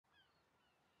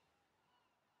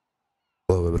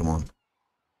Hello everyone,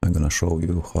 I'm gonna show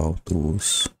you how to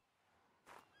use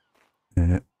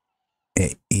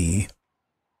AE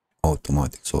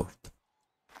automatic sort.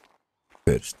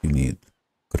 First you need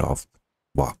craft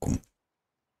vacuum.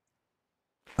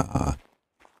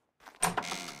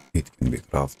 It can be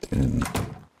crafted in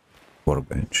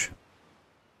workbench.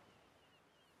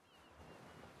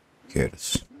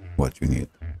 Here's what you need.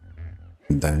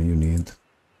 And then you need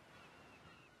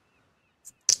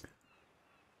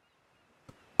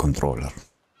controller.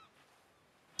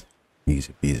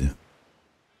 Easy peasy.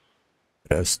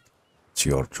 Rest, it's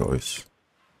your choice.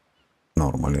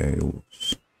 Normally I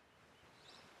use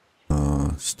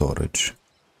storage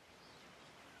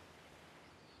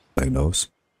like those.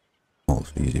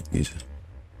 Also easy peasy.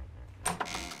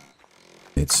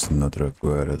 It's not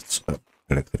required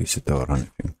electricity or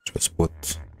anything. Just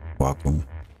put vacuum,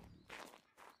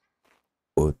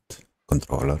 put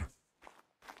controller,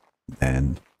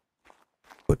 then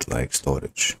put like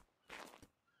storage.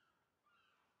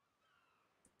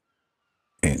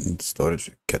 In storage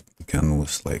you can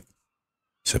use like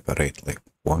separate like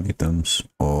one items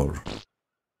or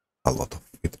a lot of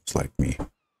items like me.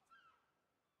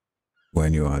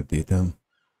 When you add item,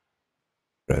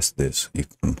 press this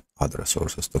icon, add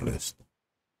resources to list.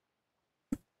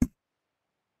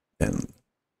 Then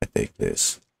I take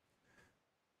this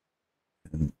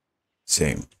and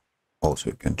same.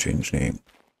 Also you can change name.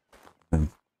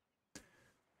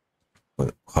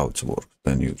 But how it works,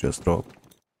 then you just drop.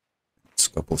 It's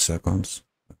a couple seconds.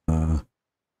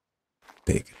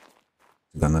 Take it.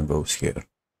 It's gonna go here.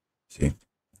 See?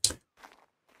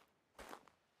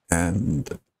 And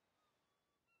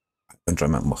I don't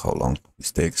remember how long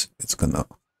this takes. It's gonna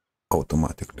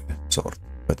automatically sort.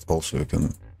 But also you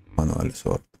can manually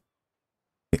sort.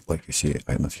 Like you see,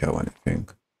 I don't have anything.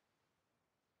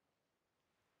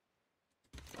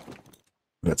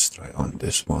 Let's try on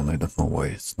this one. I don't know why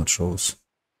it's not shows.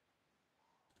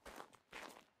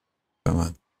 Come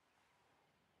on.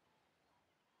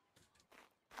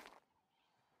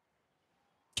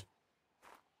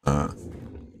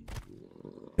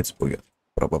 It's weird.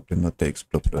 Probably not takes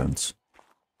blueprints,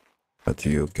 but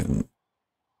you can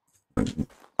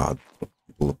add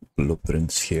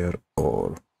blueprints here,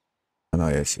 or and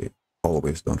I see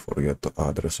always don't forget to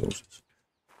add resources.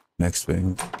 Next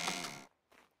thing,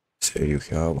 say you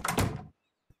have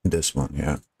this one,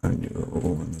 yeah, and you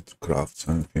want to craft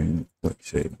something like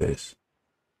say this.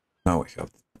 Now I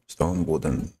have stone, wood,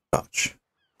 and thatch.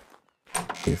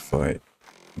 If I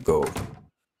go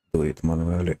do it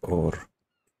manually or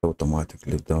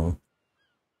automatically down,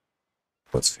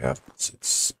 what happens?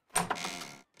 It's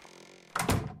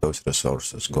those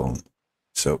resources gone.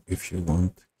 So if you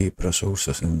want to keep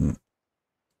resources in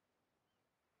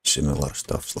similar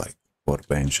stuffs like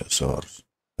workbenches or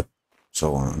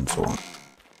so on and so on,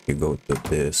 you go to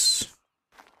this,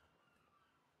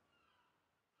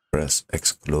 press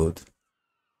exclude,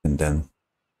 and then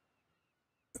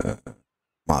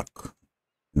mark,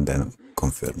 and then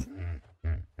confirm.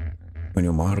 When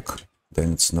you mark,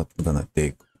 then it's not gonna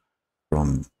take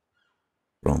from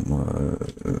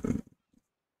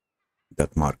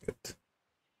that market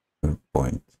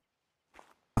point.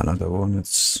 Another one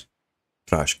is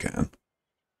trash can.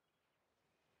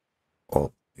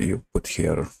 Or you put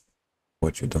here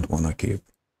what you don't wanna keep.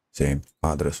 Same,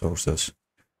 add resources,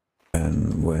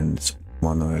 and when it's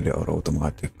manually or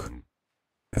automatic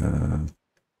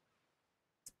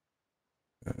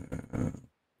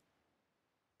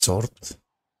sort,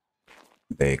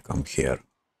 they come here.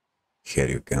 Here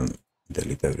you can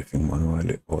delete everything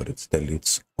manually, or it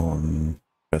deletes on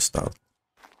restart.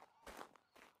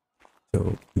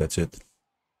 So that's it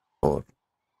for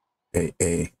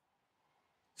AA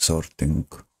sorting,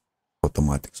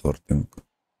 automatic sorting.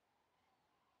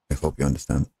 I hope you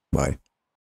understand. Bye.